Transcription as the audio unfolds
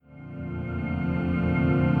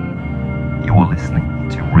listening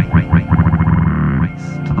to Race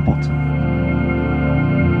to the Bottom.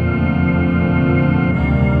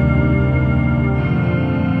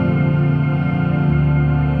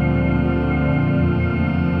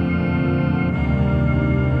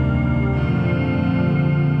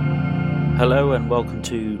 Hello and welcome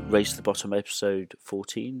to Race to the Bottom episode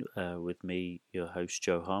 14 with me, your host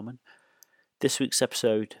Joe Harmon. This week's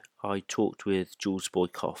episode I talked with Jules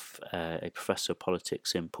Boykoff, a professor of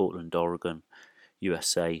politics in Portland, Oregon,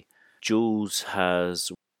 USA. Jules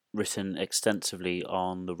has written extensively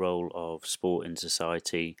on the role of sport in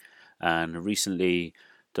society and recently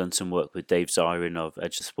done some work with Dave Zirin of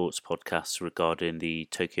Edge of Sports podcast regarding the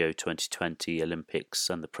Tokyo 2020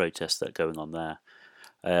 Olympics and the protests that are going on there.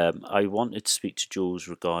 I wanted to speak to Jules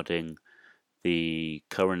regarding the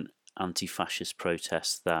current anti-fascist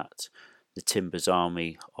protests that the Timbers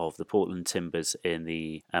Army of the Portland Timbers in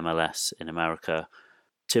the MLS in America.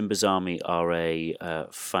 Timbers Army are a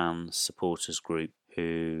fan supporters group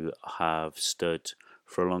who have stood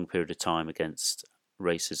for a long period of time against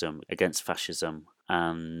racism, against fascism,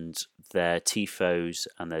 and their tifos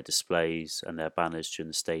and their displays and their banners during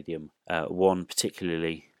the stadium. One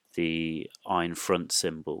particularly, the Iron Front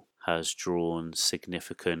symbol, has drawn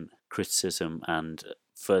significant criticism and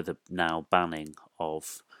further now banning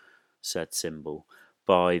of said symbol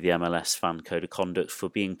by the MLS Fan Code of Conduct for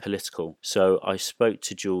being political. So I spoke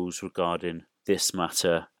to Jules regarding this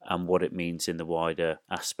matter and what it means in the wider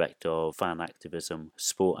aspect of fan activism,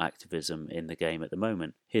 sport activism in the game at the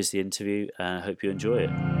moment. Here's the interview, and I hope you enjoy it.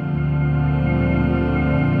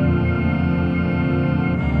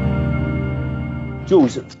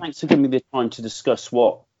 Jules, thanks for giving me the time to discuss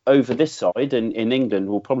what over this side and in England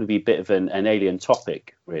will probably be a bit of an alien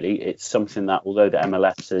topic, really. It's something that, although the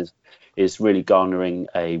MLS is really garnering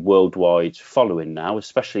a worldwide following now,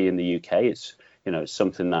 especially in the UK, it's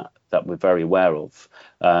something that we're very aware of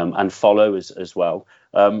and follow as well.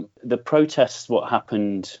 The protests, what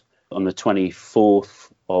happened on the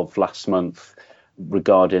 24th of last month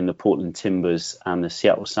regarding the Portland Timbers and the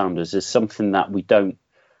Seattle Sounders, is something that we don't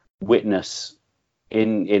witness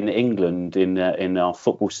in England, in our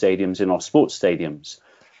football stadiums, in our sports stadiums.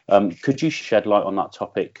 Could you shed light on that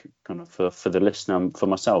topic kind of for the listener, for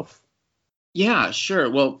myself? Yeah, sure.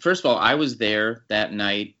 Well, first of all, I was there that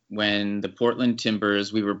night when the Portland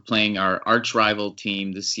Timbers, we were playing our arch rival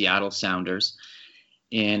team, the Seattle Sounders,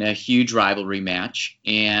 in a huge rivalry match.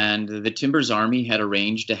 And the Timbers Army had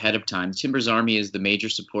arranged ahead of time. Timbers Army is the major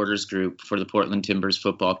supporters group for the Portland Timbers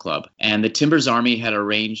Football Club. And the Timbers Army had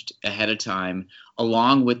arranged ahead of time,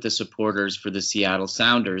 along with the supporters for the Seattle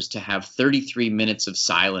Sounders, to have 33 minutes of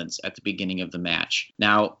silence at the beginning of the match.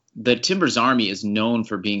 Now, the Timbers Army is known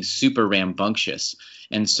for being super rambunctious.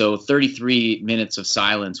 And so 33 minutes of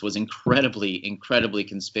silence was incredibly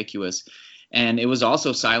conspicuous. And it was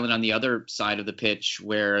also silent on the other side of the pitch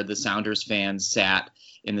where the Sounders fans sat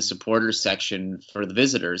in the supporters section for the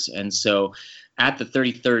visitors. And so at the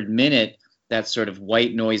 33rd minute, that sort of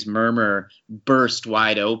white noise murmur burst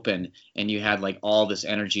wide open, and you had like all this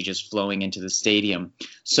energy just flowing into the stadium.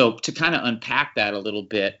 So to kind of unpack that a little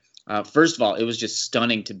bit, first of all, it was just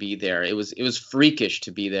stunning to be there. It was freakish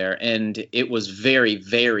to be there, and it was very,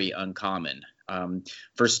 very uncommon,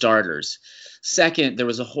 for starters. Second, there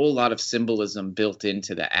was a whole lot of symbolism built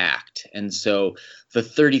into the act. And so the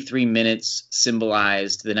 33 minutes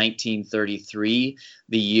symbolized the 1933,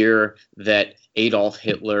 the year that Adolf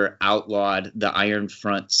Hitler outlawed the Iron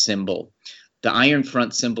Front symbol. The Iron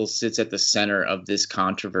Front symbol sits at the center of this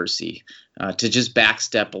controversy. To just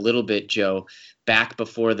backstep a little bit, Joe, back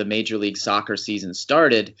before the Major League Soccer season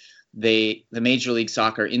started, the Major League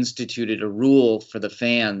Soccer instituted a rule for the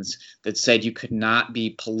fans that said you could not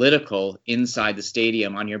be political inside the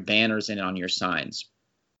stadium on your banners and on your signs.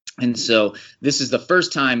 And so this is the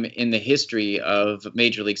first time in the history of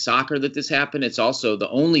Major League Soccer that this happened. It's also the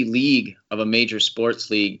only league of a major sports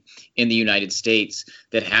league in the United States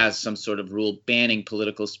that has some sort of rule banning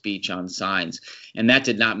political speech on signs. And that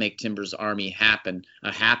did not make Timbers Army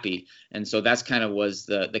happy. And so that's kind of was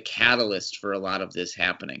the catalyst for a lot of this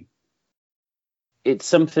happening. It's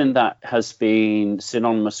something that has been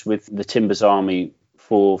synonymous with the Timbers Army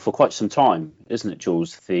for quite some time, isn't it,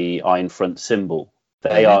 Jules? The Iron Front symbol.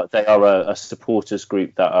 They are a supporters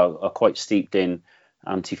group that are quite steeped in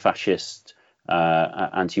anti-fascist,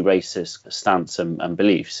 anti-racist stance and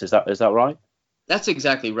beliefs. Is that right? That's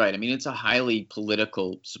exactly right. I mean, it's a highly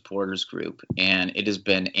political supporters group, and it has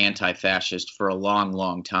been anti-fascist for a long,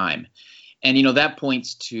 long time. And, that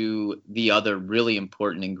points to the other really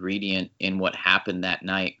important ingredient in what happened that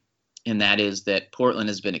night, and that is that Portland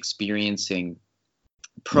has been experiencing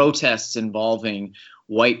protests involving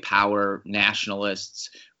white power nationalists,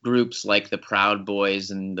 groups like the Proud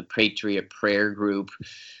Boys and the Patriot Prayer Group,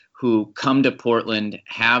 who come to Portland,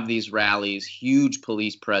 have these rallies, huge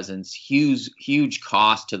police presence, huge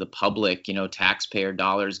cost to the public, taxpayer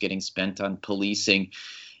dollars getting spent on policing.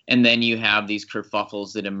 And then you have these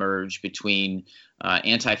kerfuffles that emerge between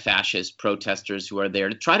anti-fascist protesters who are there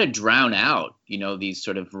to try to drown out, these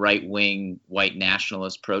sort of right-wing white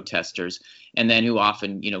nationalist protesters, and then who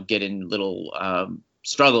often, get in little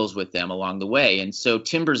struggles with them along the way. And so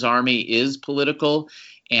Timbers Army is political.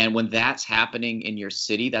 And when that's happening in your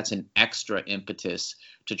city, that's an extra impetus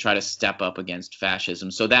to try to step up against fascism.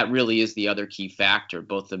 So that really is the other key factor,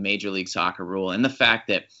 both the Major League Soccer rule and the fact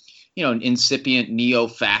that, incipient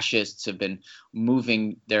neo-fascists have been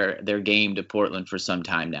moving their game to Portland for some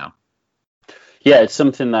time now. Yeah, it's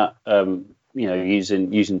something that,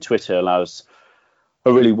 using Twitter allows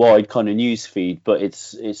a really wide kind of news feed, but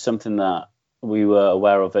it's something that we were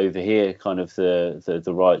aware of over here, kind of the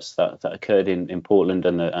riots that occurred in Portland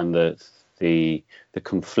and the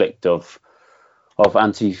conflict of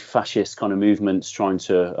anti-fascist kind of movements trying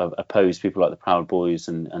to oppose people like the Proud Boys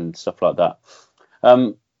and stuff like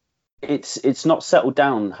that. It's not settled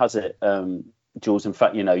down, has it, Jules? In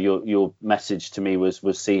fact, your message to me was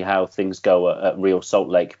see how things go at Real Salt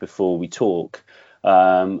Lake before we talk,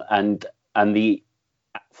 and the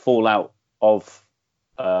fallout of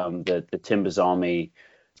the Timbers Army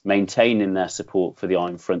maintaining their support for the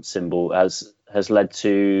Iron Front symbol has led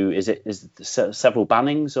to several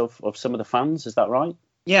bannings of some of the fans. Is that right?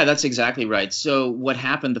 Yeah, that's exactly right. So what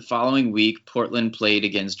happened the following week, Portland played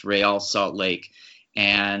against Real Salt Lake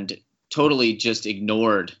and totally just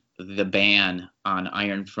ignored the ban on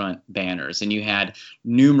Iron Front banners. And you had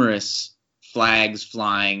numerous flags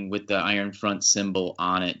flying with the Iron Front symbol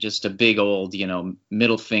on it, just a big old,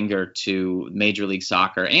 middle finger to Major League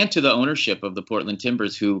Soccer and to the ownership of the Portland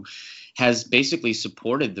Timbers, who has basically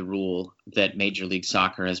supported the rule that Major League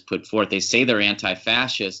Soccer has put forth. They say they're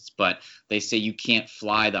anti-fascists, but they say you can't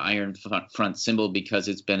fly the Iron Front symbol because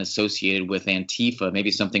it's been associated with Antifa,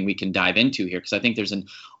 maybe something we can dive into here, because I think there's an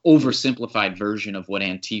oversimplified version of what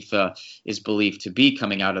Antifa is believed to be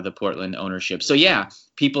coming out of the Portland ownership. So yeah,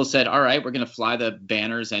 people said, all right, we're going to fly the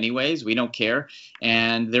banners anyways. We don't care.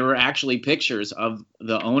 And there were actually pictures of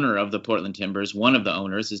the owner of the Portland Timbers, one of the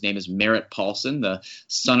owners. His name is Merritt Paulson, the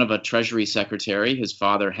son of a Treasury Secretary. His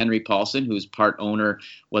father, Henry Paulson, who's part owner,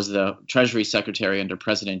 was the Treasury Secretary under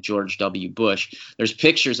President George W. Bush. There's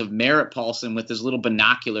pictures of Merritt Paulson with his little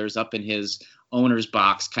binoculars up in his owner's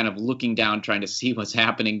box, kind of looking down, trying to see what's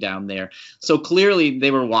happening down there. So clearly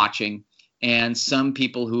they were watching. And some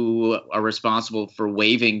people who are responsible for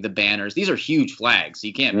waving the banners, these are huge flags.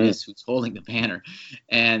 You can't miss who's holding the banner.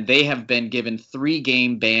 And they have been given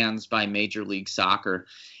 3-game bans by Major League Soccer.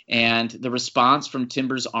 And the response from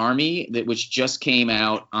Timbers Army, which just came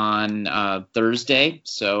out on Thursday,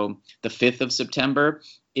 so the 5th of September,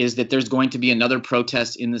 is that there's going to be another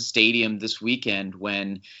protest in the stadium this weekend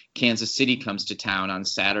when Kansas City comes to town on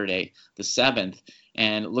Saturday, the 7th.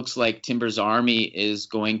 And it looks like Timbers Army is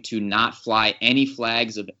going to not fly any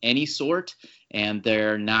flags of any sort, and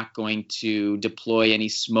they're not going to deploy any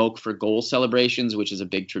smoke for goal celebrations, which is a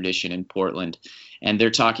big tradition in Portland. And they're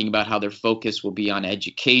talking about how their focus will be on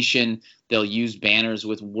education. They'll use banners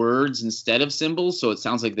with words instead of symbols, so it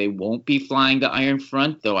sounds like they won't be flying the Iron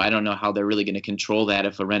Front, though I don't know how they're really going to control that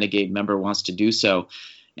if a Renegade member wants to do so.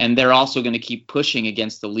 And they're also going to keep pushing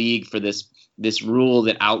against the league for this rule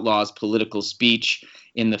that outlaws political speech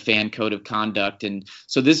in the fan code of conduct. And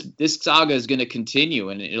so this saga is going to continue,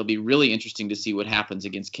 and it'll be really interesting to see what happens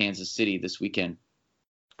against Kansas City this weekend.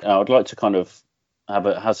 I'd like to kind of have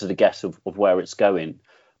a hazard a guess of where it's going.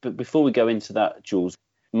 But before we go into that, Jules,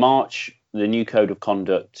 March, the new code of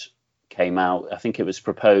conduct came out. I think it was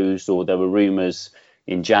proposed, or there were rumours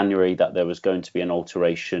in January that there was going to be an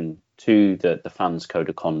alteration to the fans' code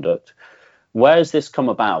of conduct. Where has this come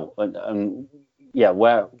about? And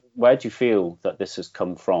where do you feel that this has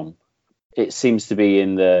come from? It seems to be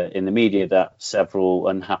in the media that several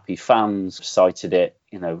unhappy fans cited it.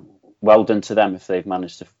 Well done to them if they've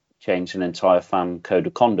managed to change an entire fan code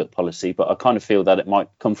of conduct policy. But I kind of feel that it might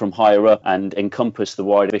come from higher up and encompass the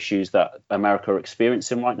wider issues that America are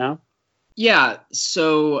experiencing right now. Yeah,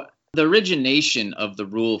 so the origination of the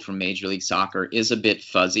rule from Major League Soccer is a bit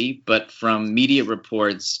fuzzy, but from media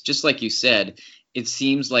reports, just like you said, it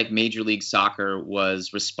seems like Major League Soccer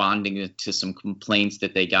was responding to some complaints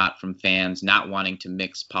that they got from fans not wanting to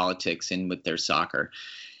mix politics in with their soccer.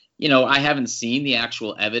 I haven't seen the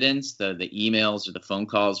actual evidence, the emails or the phone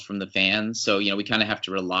calls from the fans. So, we kind of have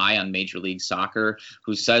to rely on Major League Soccer,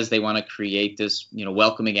 who says they want to create this,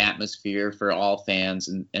 welcoming atmosphere for all fans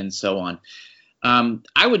and so on.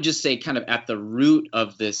 I would just say kind of at the root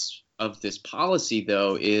of this policy,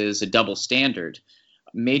 though, is a double standard.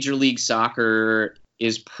 Major League Soccer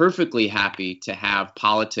is perfectly happy to have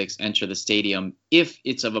politics enter the stadium if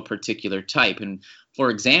it's of a particular type. And for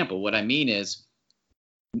example, what I mean is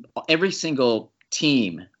every single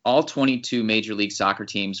team, all 22 Major League Soccer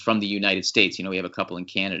teams from the United States, we have a couple in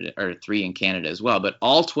Canada, or 3 in Canada as well, but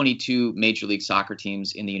all 22 Major League Soccer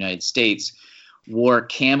teams in the United States wore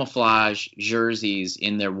camouflage jerseys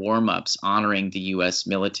in their warm-ups honoring the U.S.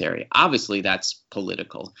 military. Obviously, that's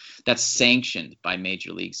political. That's sanctioned by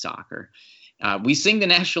Major League Soccer. We sing the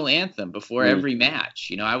national anthem before every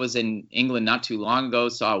match. I was in England not too long ago,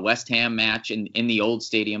 saw a West Ham match in the old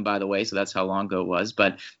stadium, by the way, so that's how long ago it was,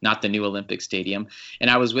 but not the new Olympic Stadium.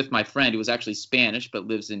 And I was with my friend who was actually Spanish but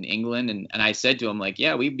lives in England, and I said to him, like,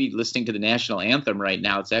 yeah, we'd be listening to the national anthem right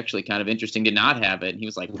now. It's actually kind of interesting to not have it. And he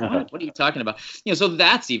was like, what are you talking about? So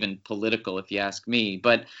that's even political, if you ask me.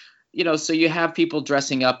 But so you have people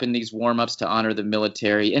dressing up in these warm-ups to honor the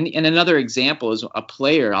military. And another example is a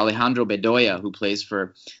player, Alejandro Bedoya, who plays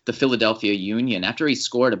for the Philadelphia Union. After he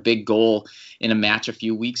scored a big goal in a match a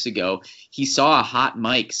few weeks ago, he saw a hot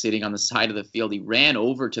mic sitting on the side of the field. He ran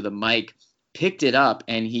over to the mic, picked it up,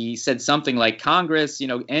 and he said something like, Congress,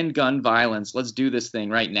 end gun violence. Let's do this thing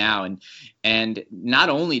right now. And not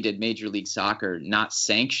only did Major League Soccer not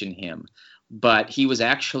sanction him, but he was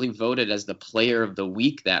actually voted as the player of the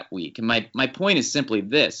week that week. And my point is simply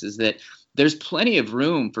this, is that there's plenty of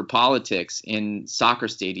room for politics in soccer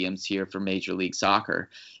stadiums here for Major League Soccer.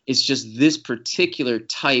 It's just this particular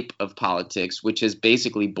type of politics, which is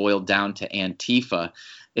basically boiled down to Antifa,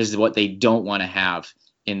 is what they don't want to have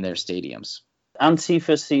in their stadiums.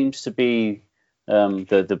 Antifa seems to be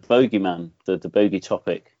the bogeyman, the bogey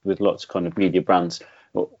topic with lots of kind of media brands.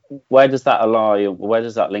 Where does that lie? Where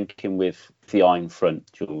does that link in with the Iron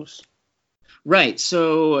Front, Jules? Right.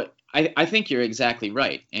 So I think you're exactly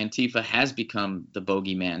right. Antifa has become the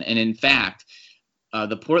bogeyman. And in fact,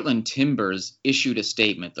 the Portland Timbers issued a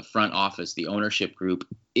statement, the front office, the ownership group,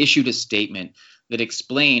 issued a statement that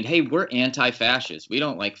explained, hey, we're anti-fascist. We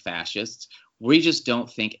don't like fascists. We just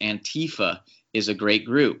don't think Antifa is a great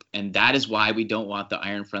group, and that is why we don't want the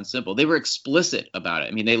Iron Front symbol. They were explicit about it.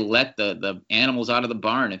 I mean, they let the animals out of the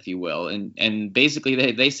barn, if you will, and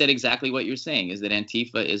basically they said exactly what you're saying, is that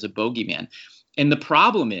Antifa is a bogeyman. And the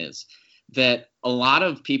problem is that a lot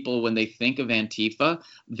of people, when they think of Antifa,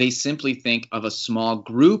 they simply think of a small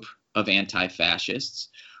group of anti-fascists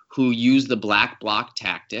who use the black bloc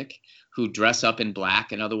tactic, who dress up in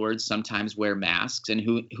black, in other words, sometimes wear masks, and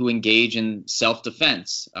who engage in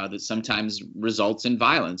self-defense that sometimes results in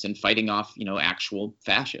violence and fighting off, actual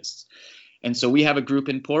fascists. And so we have a group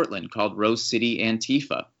in Portland called Rose City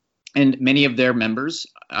Antifa. And many of their members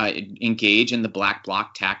engage in the black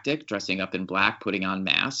bloc tactic, dressing up in black, putting on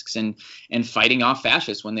masks, and fighting off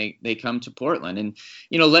fascists when they come to Portland. And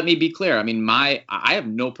let me be clear. I mean, I have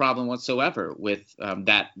no problem whatsoever with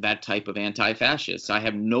that type of anti-fascists. I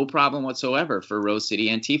have no problem whatsoever for Rose City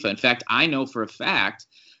Antifa. In fact, I know for a fact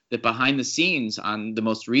that behind the scenes on the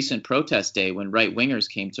most recent protest day, when right-wingers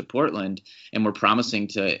came to Portland and were promising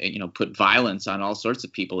to, put violence on all sorts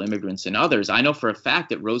of people, immigrants and others, I know for a fact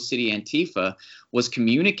that Rose City Antifa was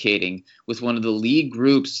communicating with one of the lead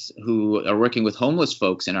groups who are working with homeless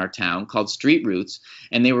folks in our town called Street Roots,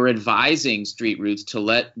 and they were advising Street Roots to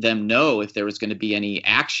let them know if there was going to be any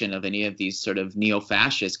action of any of these sort of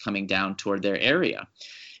neo-fascists coming down toward their area.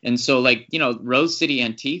 And so, Rose City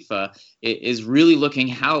Antifa is really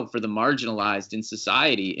looking out for the marginalized in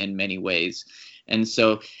society in many ways. And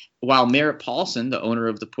so while Merritt Paulson, the owner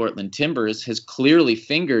of the Portland Timbers, has clearly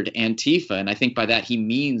fingered Antifa, and I think by that he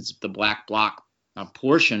means the black bloc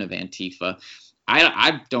portion of Antifa,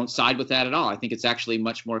 I don't side with that at all. I think it's actually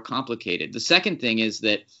much more complicated. The second thing is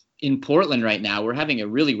that in Portland right now, we're having a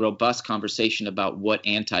really robust conversation about what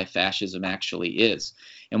anti-fascism actually is.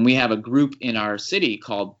 And we have a group in our city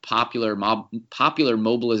called Popular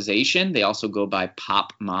Mobilization. They also go by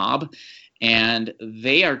Pop Mob. And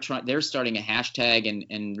they're starting a hashtag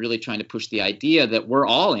and really trying to push the idea that we're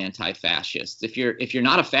all anti-fascists. If you're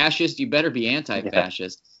not a fascist, you better be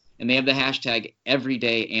anti-fascist. Yeah. and they have the hashtag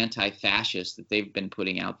everyday anti-fascist that they've been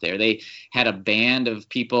putting out there. They had a band of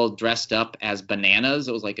people dressed up as bananas.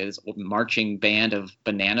 It was like this marching band of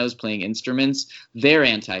bananas playing instruments. They're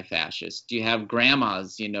anti-fascist. You have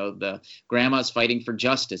grandmas, the grandmas fighting for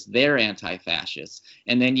justice. They're anti-fascists.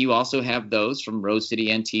 And then you also have those from Rose City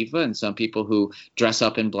Antifa and some people who dress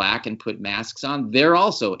up in black and put masks on. They're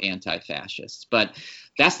also anti-fascists. But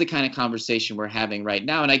that's the kind of conversation we're having right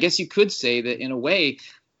now. And I guess you could say that in a way,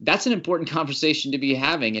 that's an important conversation to be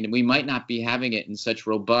having, and we might not be having it in such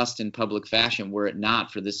robust and public fashion were it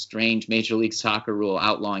not for this strange Major League Soccer rule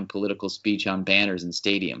outlawing political speech on banners in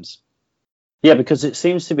stadiums. Yeah, because it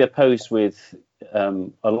seems to be opposed with a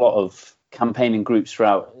lot of campaigning groups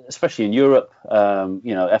throughout, especially in Europe.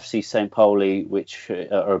 FC St. Pauli, which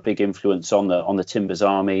are a big influence on the Timbers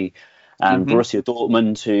Army, and Borussia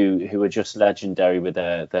Dortmund, who are just legendary with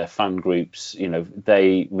their fan groups.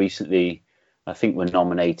 They recently, I think, were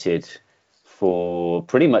nominated for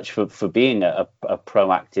pretty much for being a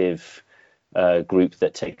proactive group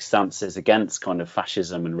that takes stances against kind of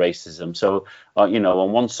fascism and racism. So,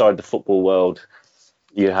 on one side of the football world,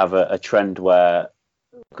 you have a trend where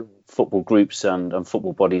football groups and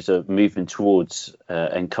football bodies are moving towards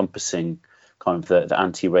encompassing kind of the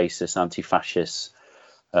anti-racist, anti-fascist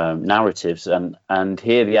narratives. And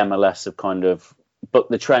here the MLS have kind of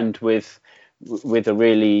booked the trend with a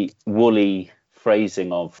really woolly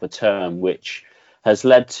phrasing of the term, which has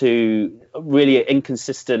led to really an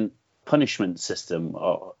inconsistent punishment system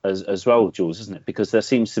as well, Jules, isn't it? Because there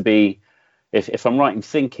seems to be, if I'm right in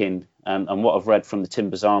thinking, and what I've read from the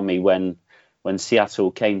Timbers Army when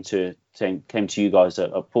Seattle came to you guys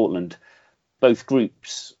at Portland, both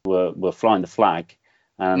groups were flying the flag,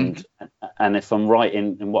 and if I'm right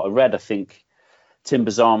in what I read, I think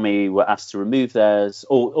Timbers Army were asked to remove theirs,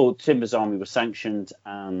 or Timbers Army were sanctioned,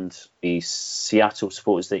 and the Seattle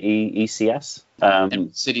supporters, the ECS,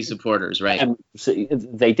 and city supporters, right? So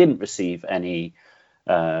they didn't receive any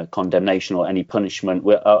condemnation or any punishment.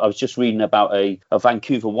 I was just reading about a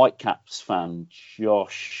Vancouver Whitecaps fan,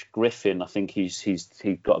 Josh Griffin. I think he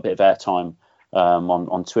got a bit of airtime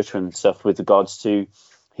on Twitter and stuff with regards to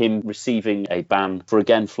him receiving a ban for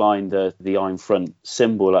again flying the Iron Front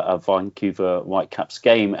symbol at a Vancouver Whitecaps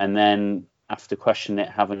game, and then after questioning it,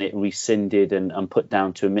 having it rescinded and put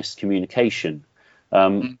down to a miscommunication.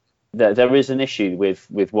 There is an issue with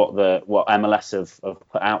what MLS have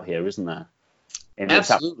put out here, isn't there? In its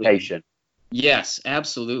application. Yes,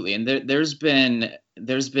 absolutely. And it's been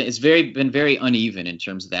very uneven in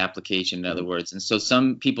terms of the application, in other words. And so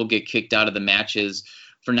some people get kicked out of the matches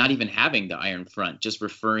for not even having the Iron Front, just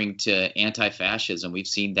referring to anti-fascism. We've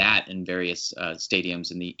seen that in various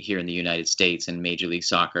stadiums here in the United States and Major League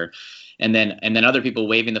Soccer. And then other people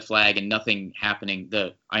waving the flag and nothing happening,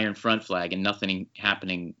 the Iron Front flag, and nothing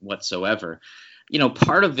happening whatsoever.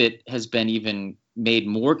 Part of it has been even made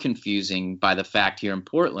more confusing by the fact here in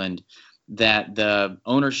Portland that the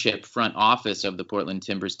ownership front office of the Portland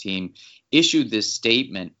Timbers team issued this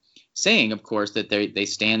statement saying, of course, that they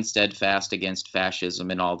stand steadfast against fascism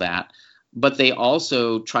and all that. But they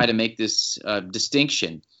also try to make this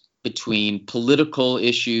distinction between political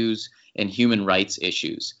issues and human rights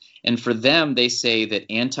issues. And for them, they say that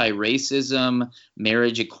anti-racism,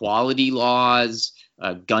 marriage equality laws,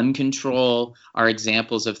 gun control are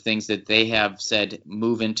examples of things that they have said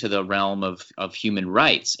move into the realm of human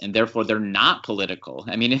rights, and therefore they're not political.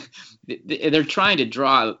 I mean, they're trying to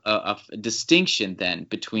draw a distinction then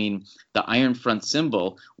between the Iron Front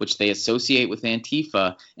symbol, which they associate with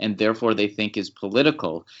Antifa, and therefore they think is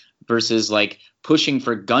political, versus like pushing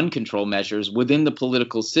for gun control measures within the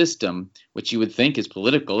political system, which you would think is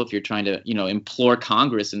political if you're trying to, implore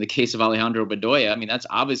Congress in the case of Alejandro Bedoya. I mean, that's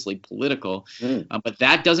obviously political, but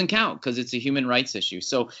that doesn't count because it's a human rights issue.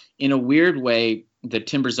 So in a weird way, the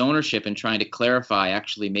Timbers ownership in trying to clarify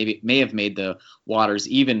actually may have made the waters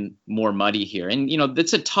even more muddy here. And,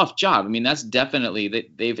 that's a tough job. I mean, that's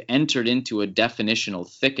definitely they've entered into a definitional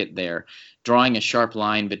thicket there. Drawing a sharp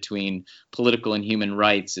line between political and human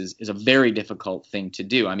rights is a very difficult thing to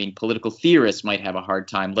do. I mean, political theorists might have a hard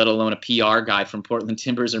time, let alone a PR guy from Portland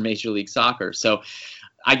Timbers or Major League Soccer. So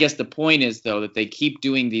I guess the point is, though, that they keep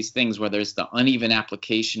doing these things where there's the uneven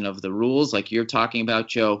application of the rules like you're talking about,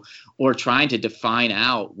 Joe, or trying to define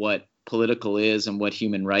out what political is and what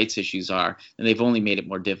human rights issues are. And they've only made it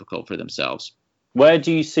more difficult for themselves. Where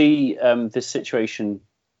do you see this situation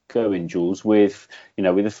going, Jules, with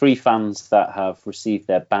the 3 fans that have received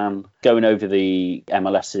their ban, going over the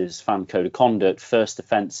MLS's fan code of conduct? First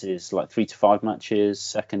offence is like 3 to 5 matches,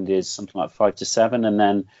 second is something like 5 to 7, and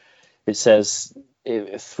then it says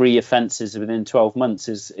 3 offences within 12 months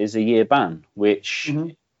is a year ban, which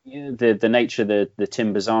the nature of the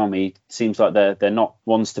Timbers Army seems like they're not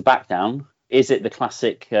ones to back down. Is it the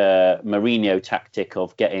classic Mourinho tactic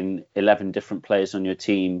of getting 11 different players on your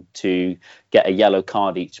team to get a yellow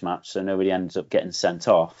card each match so nobody ends up getting sent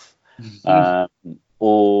off?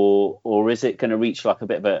 Or is it going to reach like a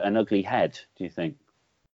bit of an ugly head, do you think?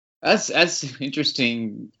 That's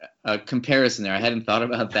interesting comparison there. I hadn't thought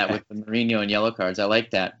about that with the Mourinho and yellow cards. I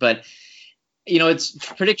like that. But, it's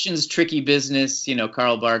predictions, tricky business.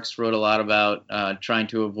 Karl Barks wrote a lot about trying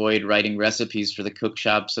to avoid writing recipes for the cook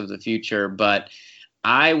shops of the future. But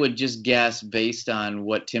I would just guess, based on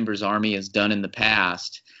what Timbers Army has done in the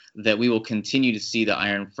past, that we will continue to see the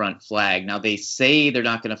Iron Front flag. Now, they say they're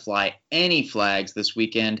not going to fly any flags this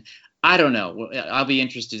weekend. I don't know. I'll be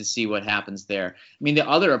interested to see what happens there. I mean, the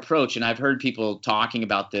other approach, and I've heard people talking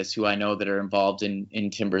about this who I know that are involved in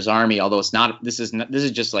Timbers Army, although it's not. This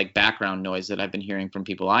is just like background noise that I've been hearing from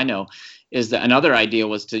people I know. Is that another idea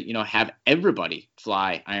was to have everybody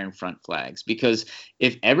fly Iron Front flags, because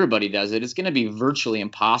if everybody does it, it's going to be virtually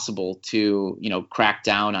impossible to crack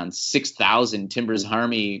down on 6,000 Timbers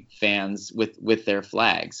Army fans with their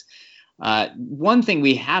flags. One thing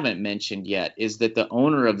we haven't mentioned yet is that the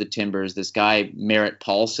owner of the Timbers, this guy, Merritt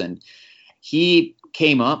Paulson, he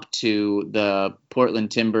came up to the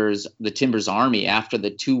Portland Timbers, the Timbers Army, after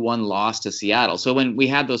the 2-1 loss to Seattle. So when we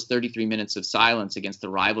had those 33 minutes of silence against the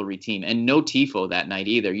rivalry team, and no tifo that night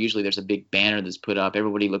either, usually there's a big banner that's put up.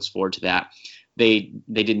 Everybody looks forward to that. They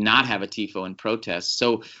did not have a tifo in protest.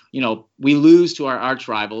 So, we lose to our arch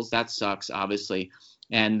rivals. That sucks, obviously.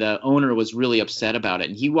 And the owner was really upset about it.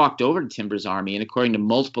 And he walked over to Timbers Army and, according to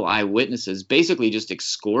multiple eyewitnesses, basically just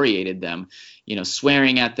excoriated them,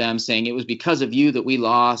 swearing at them, saying it was because of you that we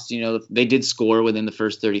lost. They did score within the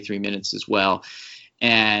first 33 minutes as well.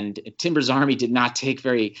 And Timbers Army did not take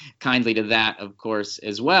very kindly to that, of course,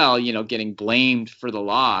 as well, getting blamed for the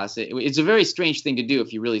loss. It's a very strange thing to do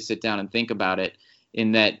if you really sit down and think about it,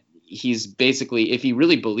 in that he's basically, if he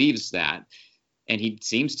really believes that, and he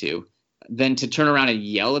seems to, then to turn around and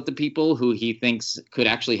yell at the people who he thinks could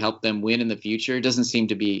actually help them win in the future doesn't seem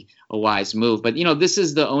to be a wise move. But, this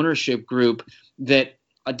is the ownership group that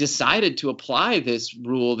decided to apply this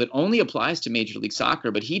rule that only applies to Major League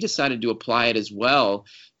Soccer, but he decided to apply it as well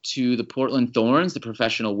to the Portland Thorns, the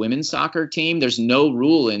professional women's soccer team. There's no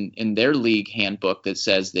rule in their league handbook that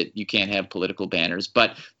says that you can't have political banners,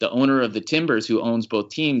 but the owner of the Timbers, who owns both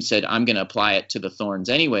teams, said, I'm going to apply it to the Thorns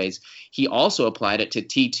anyways. He also applied it to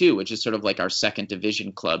T2, which is sort of like our second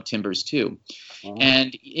division club, Timbers 2. Uh-huh.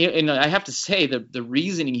 And I have to say the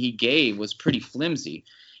reasoning he gave was pretty flimsy.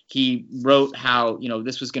 He wrote how,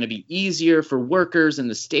 this was going to be easier for workers in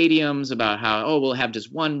the stadiums, about how, we'll have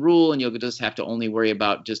just one rule and you'll just have to only worry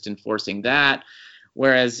about just enforcing that.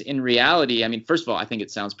 Whereas in reality, I mean, first of all, I think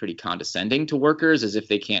it sounds pretty condescending to workers, as if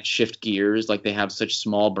they can't shift gears, like they have such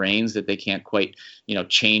small brains that they can't quite,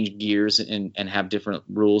 change gears and have different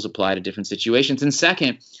rules apply to different situations. And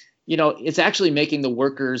second, it's actually making the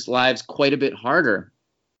workers' lives quite a bit harder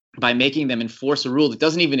by making them enforce a rule that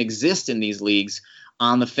doesn't even exist in these leagues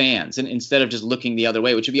on the fans, and instead of just looking the other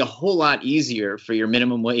way, which would be a whole lot easier for your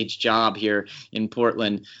minimum wage job here in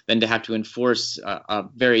Portland than to have to enforce a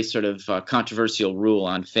very sort of controversial rule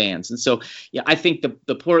on fans. And so, yeah, I think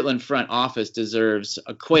the Portland front office deserves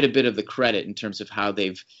quite a bit of the credit in terms of how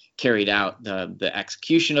they've carried out the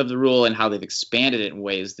execution of the rule and how they've expanded it in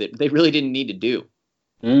ways that they really didn't need to do.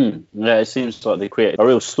 Yeah, it seems like they created a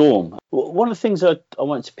real storm. One of the things I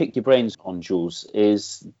wanted to pick your brains on, Jules,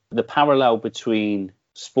 is the parallel between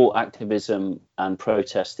sport activism and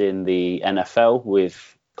protest in the NFL,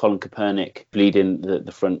 with Colin Kaepernick bleeding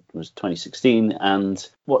the front was 2016, and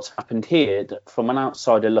what's happened here. From an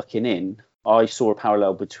outsider looking in, I saw a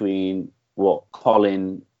parallel between what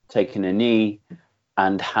Colin taking a knee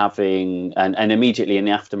and having, and immediately in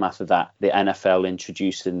the aftermath of that, the NFL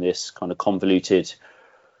introducing this kind of convoluted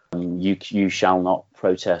you shall not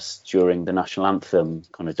protest during the national anthem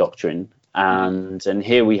kind of doctrine. And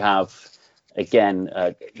here we have, again,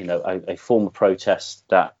 a form of protest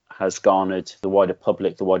that has garnered the wider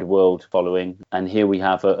public, the wider world following. And here we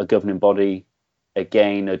have a governing body,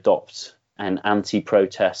 again, adopt an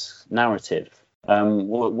anti-protest narrative.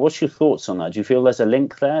 What's your thoughts on that? Do you feel there's a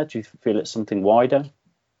link there? Do you feel it's something wider?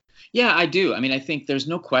 Yeah, I do. I mean, I think there's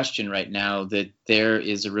no question right now that there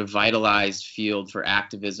is a revitalized field for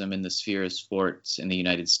activism in the sphere of sports in the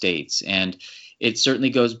United States. And it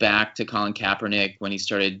certainly goes back to Colin Kaepernick when he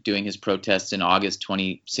started doing his protests in August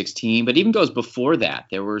 2016, but even goes before that.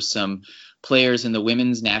 There were some players in the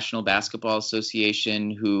Women's National Basketball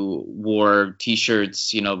Association who wore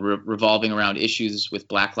T-shirts, revolving around issues with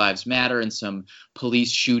Black Lives Matter and some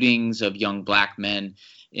police shootings of young black men.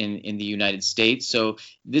 in the United States. So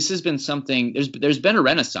this has been something, there's been a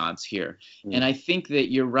renaissance here. And I think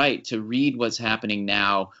that you're right to read what's happening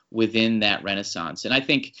now within that renaissance. And I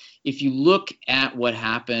think if you look at what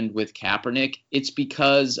happened with Kaepernick, it's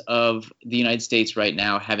because of the United States right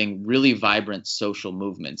now having really vibrant social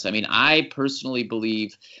movements. I mean, I personally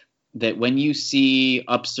believe that when you see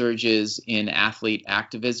upsurges in athlete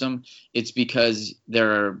activism, it's because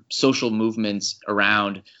there are social movements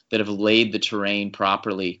around that have laid the terrain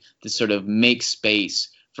properly to sort of make space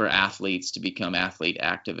for athletes to become athlete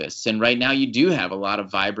activists. And right now you do have a lot of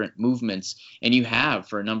vibrant movements, and you have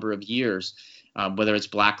for a number of years, whether it's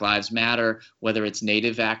Black Lives Matter, whether it's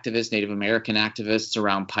Native activists, Native American activists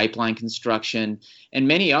around pipeline construction, and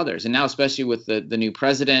many others. And now, especially with the new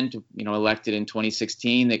president, elected in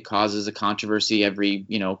 2016, that causes a controversy every,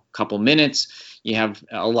 couple minutes. You have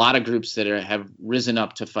a lot of groups that have risen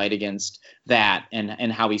up to fight against that, and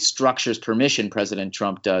how he structures permission, President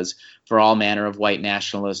Trump does, for all manner of white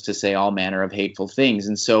nationalists to say all manner of hateful things.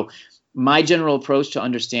 And so my general approach to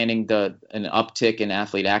understanding an uptick in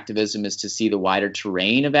athlete activism is to see the wider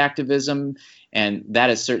terrain of activism, and that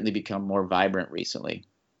has certainly become more vibrant recently.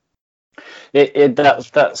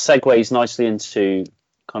 That segues nicely into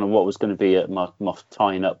kind of what was going to be my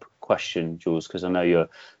tying up question, Jules, because I know you're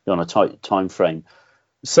on a tight time frame.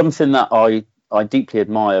 Something that I deeply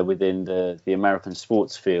admire within the American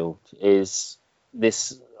sports field is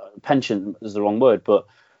this penchant is the wrong word, but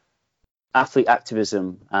athlete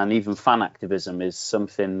activism and even fan activism is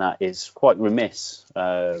something that is quite remiss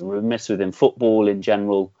within football in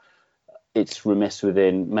general. It's remiss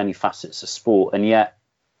within many facets of sport, and yet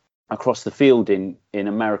across the field in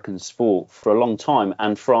American sport for a long time,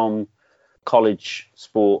 and from college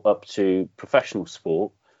sport up to professional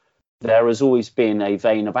sport, there has always been a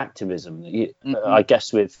vein of activism. I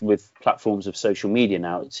guess with platforms of social media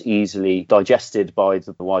now, it's easily digested by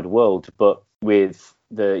the wider world, but with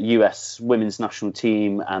the US women's national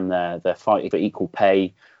team and their fight for equal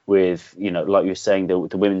pay, with, like you were saying, the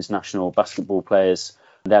women's national basketball players,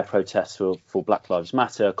 their protests for Black Lives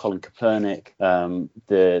Matter, Colin Kaepernick,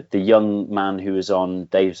 the young man who was on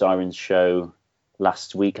Dave Zirin's show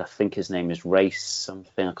last week, I think his name is Race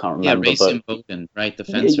something, I can't remember. Yeah, Race Imboden, right, the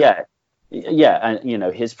fencer. Yeah,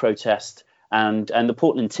 and his protest, and the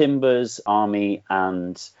Portland Timbers, Army,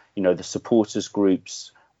 and the supporters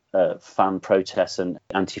groups, fan protests and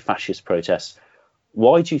anti-fascist protests.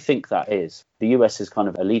 Why do you think that is? The US is kind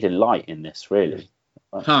of a leading light in this, really.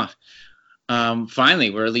 Finally,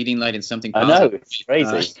 we're a leading light in something positive. I know, it's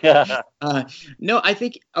crazy. No, I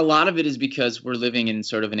think a lot of it is because we're living in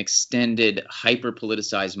sort of an extended,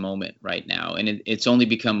 hyper-politicized moment right now. And it's only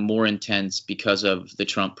become more intense because of the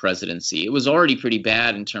Trump presidency. It was already pretty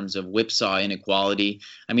bad in terms of whipsaw inequality.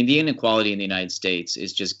 I mean, the inequality in the United States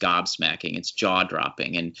is just gobsmacking. It's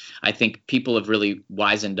jaw-dropping. And I think people have really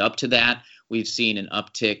wisened up to that. We've seen an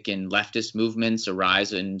uptick in leftist movements, a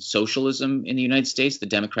rise in socialism in the United States. The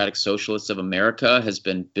Democratic Socialists of America has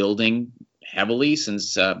been building heavily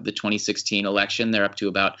since the 2016 election. They're up to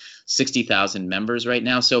about 60,000 members right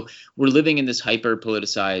now. So we're living in this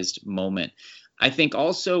hyper-politicized moment. I think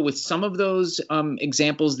also with some of those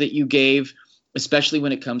examples that you gave, especially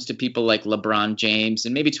when it comes to people like LeBron James,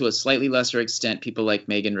 and maybe to a slightly lesser extent, people like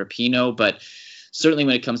Megan Rapinoe, but certainly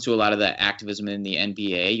when it comes to a lot of the activism in the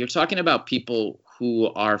NBA, you're talking about people who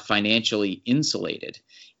are financially insulated.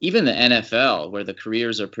 Even the NFL, where the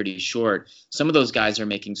careers are pretty short, some of those guys are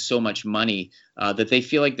making so much money that they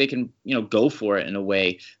feel like they can, go for it in a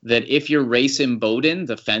way that if you're Race Imboden,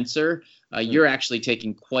 the fencer, you're actually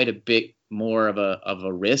taking quite a bit more of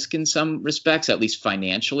a risk in some respects, at least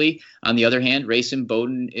financially. On the other hand, Race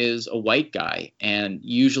Imboden is a white guy, and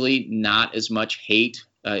usually not as much hate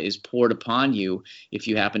is poured upon you if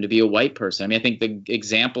you happen to be a white person. I mean, I think the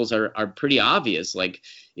examples are pretty obvious. Like,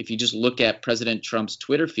 if you just look at President Trump's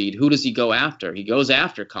Twitter feed, who does he go after? He goes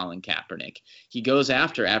after Colin Kaepernick. He goes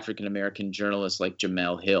after African-American journalists like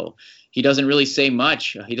Jemele Hill. He doesn't really say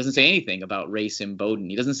much. He doesn't say anything about Race Imboden.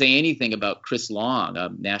 He doesn't say anything about Chris Long, a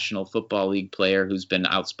National Football League player who's been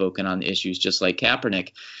outspoken on issues just like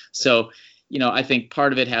Kaepernick. So, I think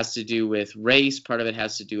part of it has to do with race. Part of it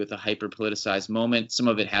has to do with a hyper-politicized moment. Some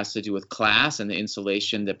of it has to do with class and the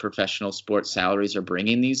insulation that professional sports salaries are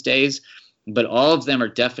bringing these days. But all of them are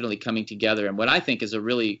definitely coming together in what I think is a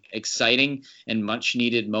really exciting and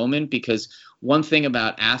much-needed moment, because one thing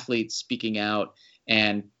about athletes speaking out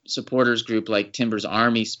and supporters group like Timbers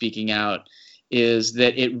Army speaking out is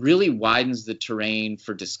that it really widens the terrain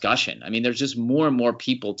for discussion. I mean, there's just more and more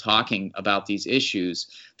people talking about these issues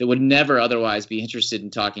that would never otherwise be interested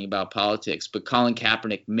in talking about politics, but Colin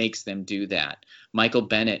Kaepernick makes them do that. Michael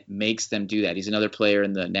Bennett makes them do that. He's another player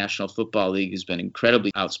in the National Football League who's been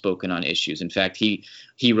incredibly outspoken on issues. In fact, he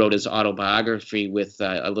wrote his autobiography with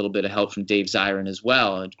a little bit of help from Dave Zirin as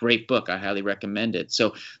well. A great book. I highly recommend it.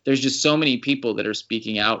 So there's just so many people that are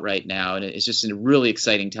speaking out right now, and it's just a really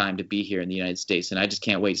exciting time to be here in the United States. And I just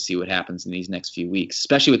can't wait to see what happens in these next few weeks,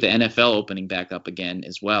 especially with the NFL opening back up again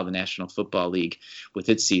as well, the National Football League with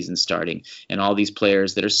its season starting, and all these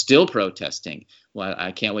players that are still protesting. Well,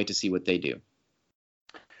 I can't wait to see what they do.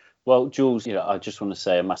 Well, Jules, I just want to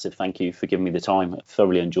say a massive thank you for giving me the time. I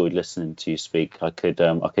thoroughly enjoyed listening to you speak. I could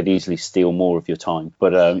easily steal more of your time,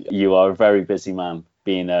 but you are a very busy man,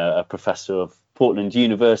 being a professor of Portland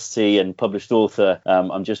University and published author.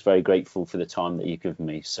 I'm just very grateful for the time that you've given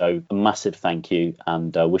me. So a massive thank you,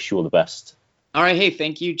 and wish you all the best. All right. Hey,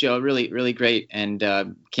 thank you, Joe. Really, really great. And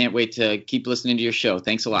can't wait to keep listening to your show.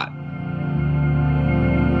 Thanks a lot.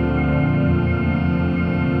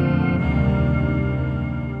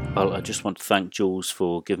 Well, I just want to thank Jules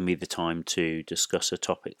for giving me the time to discuss a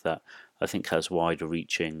topic that I think has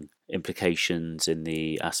wider-reaching implications in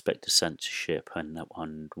the aspect of censorship and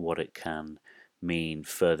what it can mean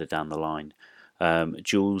further down the line.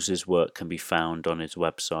 Jules's work can be found on his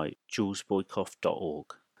website,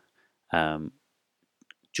 julesboykoff.org.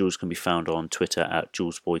 Jules can be found on Twitter at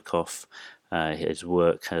julesboykoff. His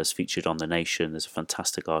work has featured on The Nation. There's a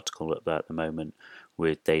fantastic article up there at the moment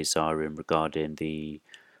with Dave Zirin regarding the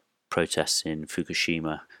protests in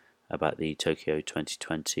Fukushima about the Tokyo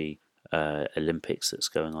 2020 Olympics that's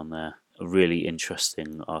going on there. A really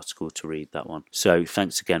interesting article to read, that one. So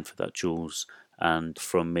thanks again for that, Jules. And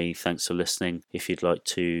from me, thanks for listening. If you'd like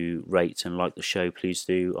to rate and like the show, please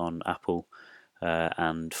do on Apple,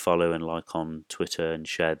 and follow and like on Twitter and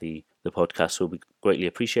share the podcast will be greatly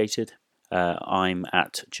appreciated. I'm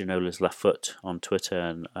at Janola's Left Foot on Twitter,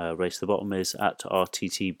 and Race to the Bottom is at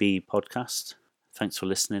RTTB Podcast. Thanks for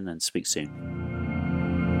listening, and speak soon.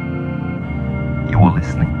 You are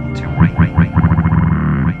listening to Race